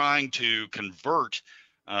 she's trying to convert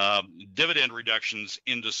dividend reductions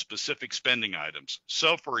into specific spending items.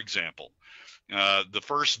 So, for example, the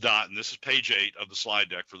first dot, and this is page 8 of the slide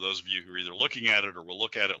deck for those of you who are either looking at it or will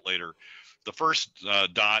look at it later. The first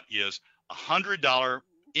dot is $100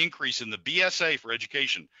 increase in the BSA for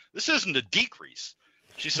education. This isn't a decrease.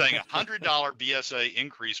 She's saying $100 BSA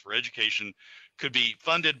increase for education could be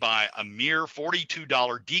funded by a mere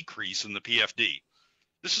 $42 decrease in the PFD.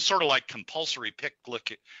 This is sort of like compulsory pick,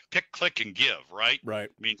 click, and give, right? Right.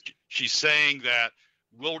 I mean, she's saying that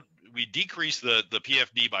we decrease the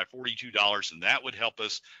PFD by $42, and that would help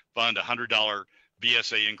us fund a $100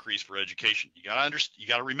 BSA increase for education. You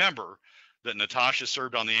got to remember that Natasha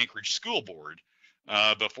served on the Anchorage School Board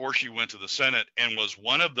before she went to the Senate, and was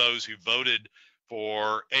one of those who voted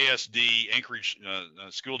for ASD Anchorage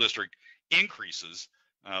School District increases,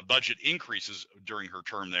 budget increases during her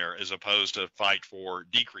term there, as opposed to fight for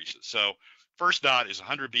decreases. So first dot is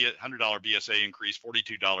 $100 BSA increase,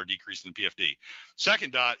 $42 decrease in the PFD.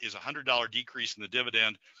 Second dot is $100 decrease in the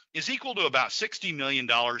dividend, is equal to about $60 million,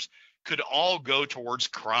 could all go towards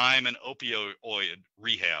crime and opioid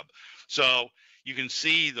rehab. So you can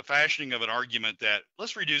see the fashioning of an argument that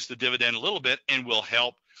let's reduce the dividend a little bit and we'll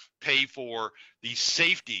help pay for the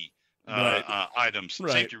safety items,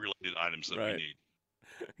 safety-related items that we need.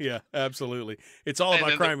 Yeah, absolutely. It's all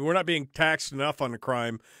about crime. We're not being taxed enough on the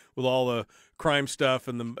crime with all the crime stuff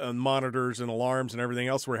and the monitors and alarms and everything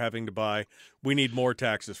else we're having to buy. We need more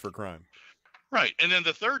taxes for crime. Right. And then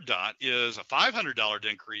the third dot is a $500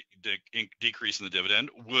 decrease in the dividend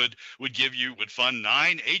would fund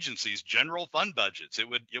 9 agencies' general fund budgets. It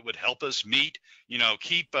would help us meet,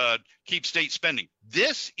 keep state spending.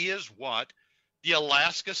 This is what the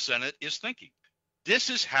Alaska Senate is thinking. This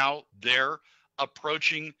is how they're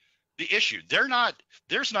approaching the issue. There's not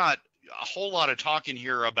a whole lot of talk in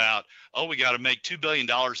here about, we got to make $2 billion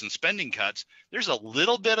in spending cuts. There's a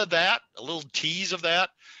little bit of that, a little tease of that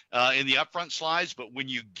in the upfront slides. But when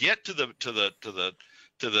you get to the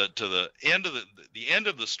end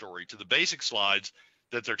of the story, to the basic slides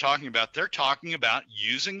that they're talking about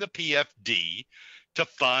using the PFD to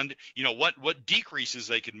fund, what decreases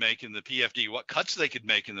they could make in the PFD, what cuts they could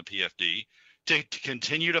make in the PFD to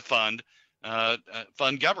continue to fund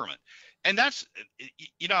government. And that's,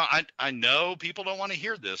 I know people don't want to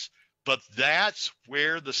hear this, but that's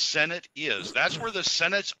where the Senate is. That's where the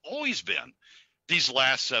Senate's always been these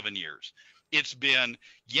last 7 years. It's been,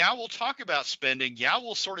 we'll talk about spending.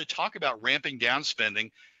 We'll sort of talk about ramping down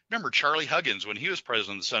spending. Remember Charlie Huggins, when he was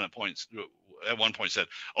president of the Senate, at one point said,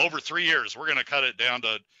 over 3 years, we're going to cut it down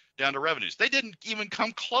to revenues. They didn't even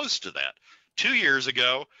come close to that. 2 years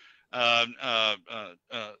ago,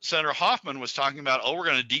 Senator Hoffman was talking about, we're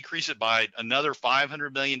going to decrease it by another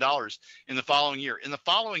 $500 million in the following year. In the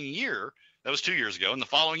following year, that was 2 years ago, in the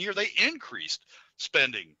following year, they increased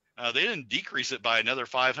spending. They didn't decrease it by another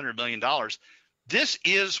 $500 million. This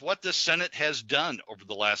is what the Senate has done over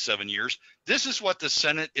the last 7 years. This is what the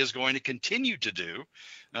Senate is going to continue to do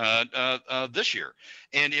this year.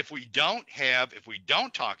 And if we don't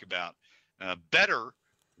talk about better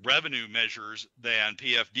revenue measures than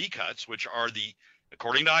PFD cuts, which are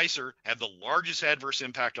according to ICER, have the largest adverse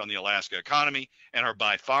impact on the Alaska economy and are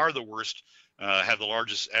by far the worst, have the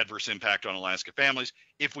largest adverse impact on Alaska families.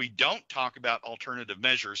 If we don't talk about alternative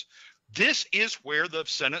measures, this is where the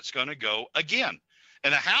Senate's going to go again.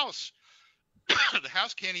 And the House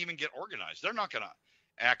can't even get organized. They're not going to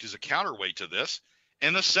act as a counterweight to this.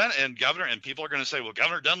 And the Senate and Governor, and people are going to say, well,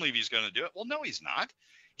 Governor Dunleavy's going to do it. Well, no, he's not.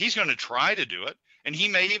 He's going to try to do it. And he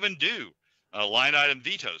may even do line item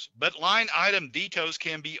vetoes, but line item vetoes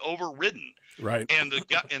can be overridden. Right. And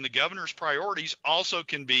the governor's priorities also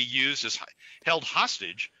can be used as held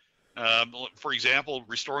hostage. For example,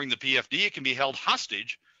 restoring the PFD, it can be held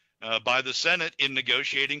hostage by the Senate in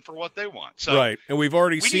negotiating for what they want. So right. And we've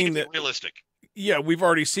already seen that realistic. Yeah, we've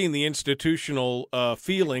already seen the institutional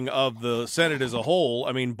feeling of the Senate as a whole.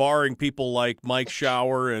 I mean, barring people like Mike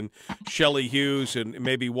Shower and Shelley Hughes and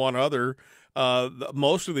maybe one other,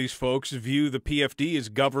 most of these folks view the PFD as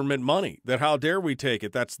government money, that how dare we take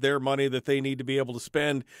it? That's their money that they need to be able to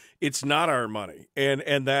spend. It's not our money.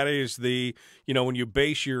 And that is the, when you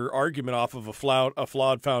base your argument off of a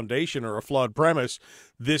flawed foundation or a flawed premise,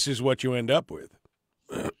 this is what you end up with.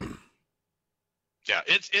 Yeah,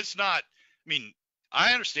 it's not, I mean,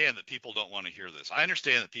 I understand that people don't want to hear this. I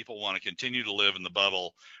understand that people want to continue to live in the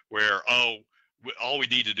bubble where, all we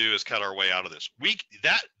need to do is cut our way out of this.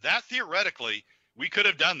 That theoretically, we could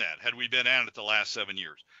have done that had we been at it the last 7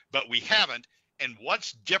 years, but we haven't. And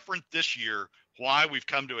what's different this year, why we've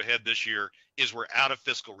come to a head this year, is we're out of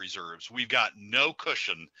fiscal reserves. We've got no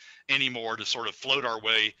cushion anymore to sort of float our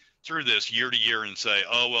way through this year to year and say,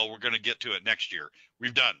 oh, well, we're going to get to it next year.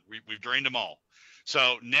 We've drained them all.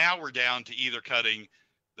 So now we're down to either cutting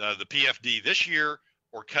the PFD this year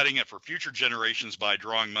or cutting it for future generations by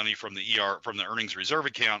drawing money from the earnings reserve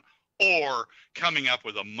account, or coming up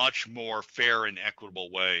with a much more fair and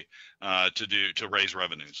equitable way to raise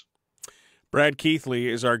revenues. Brad Keithley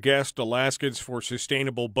is our guest, Alaskans for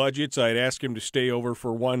Sustainable Budgets. I'd ask him to stay over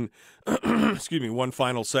for one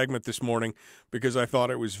final segment this morning because I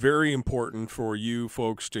thought it was very important for you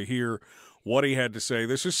folks to hear what he had to say.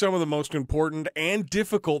 This is some of the most important and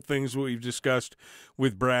difficult things we've discussed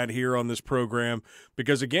with Brad here on this program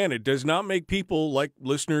because, again, it does not make people like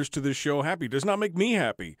listeners to this show happy. It does not make me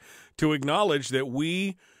happy to acknowledge that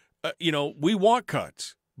we want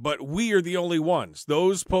cuts. But we are the only ones.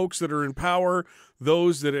 Those folks that are in power,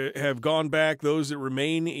 those that have gone back, those that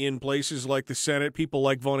remain in places like the Senate, people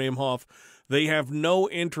like von Imhof, they have no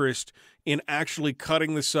interest in actually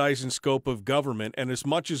cutting the size and scope of government. And as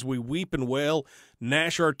much as we weep and wail,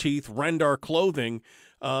 gnash our teeth, rend our clothing,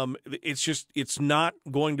 it's not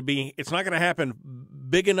going to happen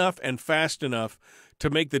big enough and fast enough to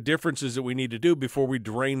make the differences that we need to do before we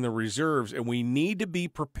drain the reserves. And we need to be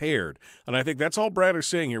prepared. And I think that's all Brad is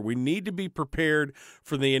saying here. We need to be prepared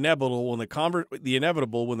for the inevitable when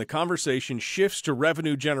the conversation shifts to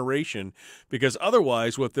revenue generation, because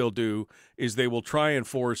otherwise what they'll do is they will try and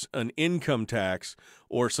force an income tax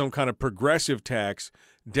or some kind of progressive tax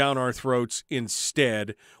down our throats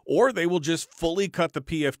instead, or they will just fully cut the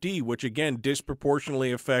PFD, which again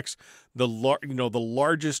disproportionately affects the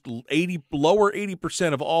largest lower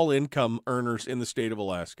 80% of all income earners in the state of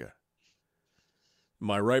Alaska.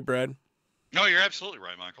 Am I right, Brad? No, you're absolutely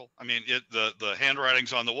right, Michael. I mean, the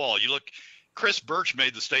handwriting's on the wall. You look, Chris Birch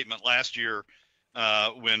made the statement last year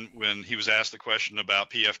when he was asked the question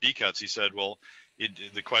about PFD cuts. He said, well,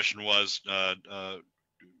 the question was,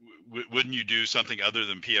 wouldn't you do something other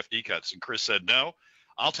than PFD cuts? And Chris said, no,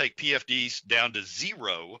 I'll take PFDs down to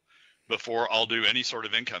zero before I'll do any sort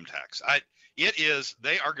of income tax.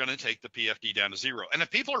 They are going to take the PFD down to zero. And if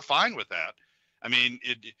people are fine with that, I mean,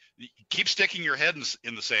 keep sticking your head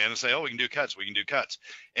in the sand and say, oh, we can do cuts.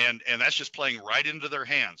 And that's just playing right into their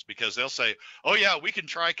hands, because they'll say, oh, yeah, we can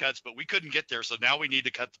try cuts, but we couldn't get there. So now we need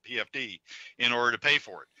to cut the PFD in order to pay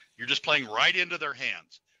for it. You're just playing right into their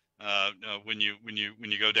hands. When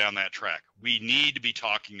you go down that track, we need to be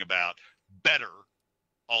talking about better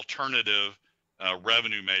alternative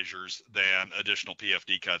revenue measures than additional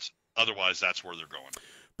PFD cuts. Otherwise, that's where they're going.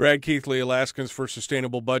 Brad Keithley, Alaskans for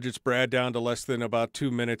Sustainable Budgets. Brad, down to less than about 2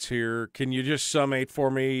 minutes here. Can you just summate for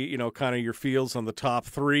me, kind of your feels on the top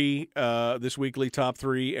three, this weekly top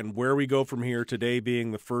three, and where we go from here, today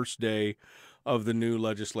being the first day of the new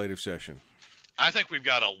legislative session? I think we've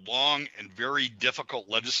got a long and very difficult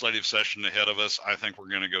legislative session ahead of us. I think we're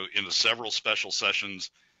going to go into several special sessions,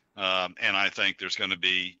 and I think there's going to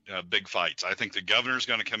be big fights. I think the governor's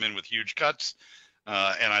going to come in with huge cuts,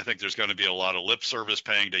 and I think there's going to be a lot of lip service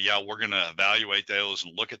paying to, we're going to evaluate those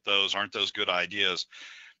and look at those. Aren't those good ideas?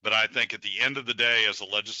 But I think at the end of the day, as the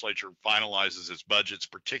legislature finalizes its budgets,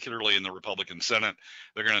 particularly in the Republican Senate,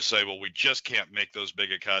 they're going to say, well, we just can't make those big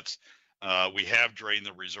cuts. We have drained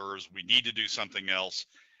the reserves. We need to do something else.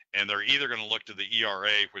 And they're either going to look to the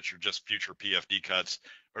ERA, which are just future PFD cuts,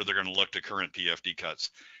 or they're going to look to current PFD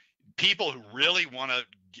cuts. People who really want to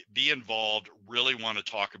be involved, really want to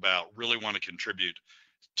talk about, really want to contribute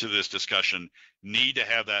to this discussion need to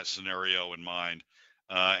have that scenario in mind.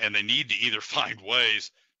 And they need to either find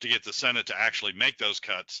ways to get the Senate to actually make those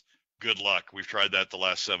cuts. Good luck. We've tried that the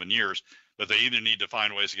last 7 years. But they either need to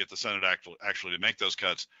find ways to get the Senate actually to make those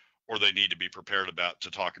cuts, or they need to be prepared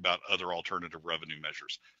to talk about other alternative revenue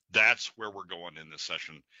measures. That's where we're going in this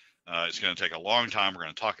session. It's going to take a long time. We're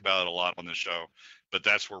going to talk about it a lot on this show, but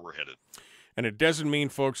that's where we're headed. And it doesn't mean,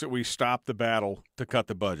 folks, that we stop the battle to cut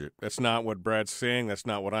the budget. That's not what Brad's saying. That's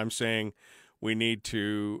not what I'm saying. We need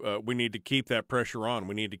to keep that pressure on.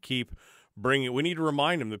 We need to keep bringing. We need to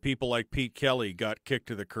remind them that people like Pete Kelly got kicked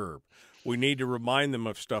to the curb. We need to remind them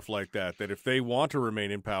of stuff like that if they want to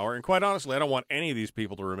remain in power, and quite honestly, I don't want any of these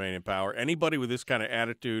people to remain in power. Anybody with this kind of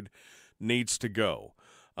attitude needs to go.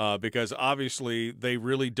 Because obviously they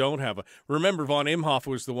really don't have a. Remember, von Imhof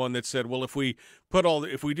was the one that said, "Well, if we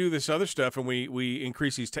do this other stuff and we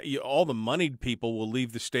increase these, all the moneyed people will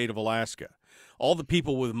leave the state of Alaska. All the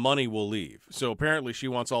people with money will leave." So apparently, she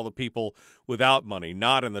wants all the people without money,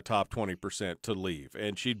 not in the top 20%, to leave,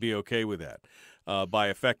 and she'd be okay with that by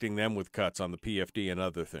affecting them with cuts on the PFD and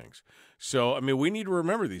other things. So, I mean, we need to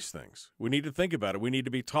remember these things. We need to think about it. We need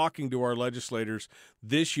to be talking to our legislators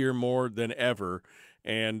this year more than ever.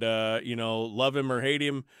 And, love him or hate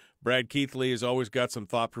him, Brad Keithley has always got some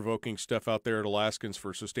thought-provoking stuff out there at Alaskans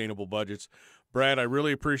for Sustainable Budgets. Brad, I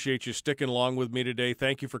really appreciate you sticking along with me today.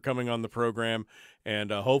 Thank you for coming on the program, and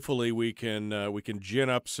hopefully we can gin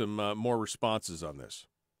up some more responses on this.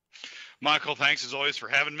 Michael, thanks as always for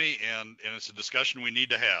having me, and it's a discussion we need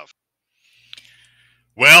to have.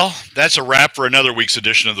 Well, that's a wrap for another week's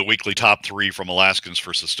edition of the Weekly Top 3 from Alaskans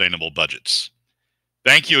for Sustainable Budgets.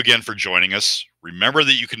 Thank you again for joining us. Remember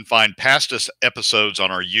that you can find past episodes on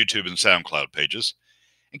our YouTube and SoundCloud pages,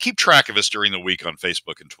 and keep track of us during the week on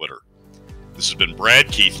Facebook and Twitter. This has been Brad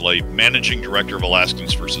Keithley, Managing Director of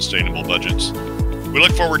Alaskans for Sustainable Budgets. We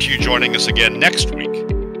look forward to you joining us again next week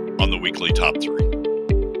on the Weekly Top 3.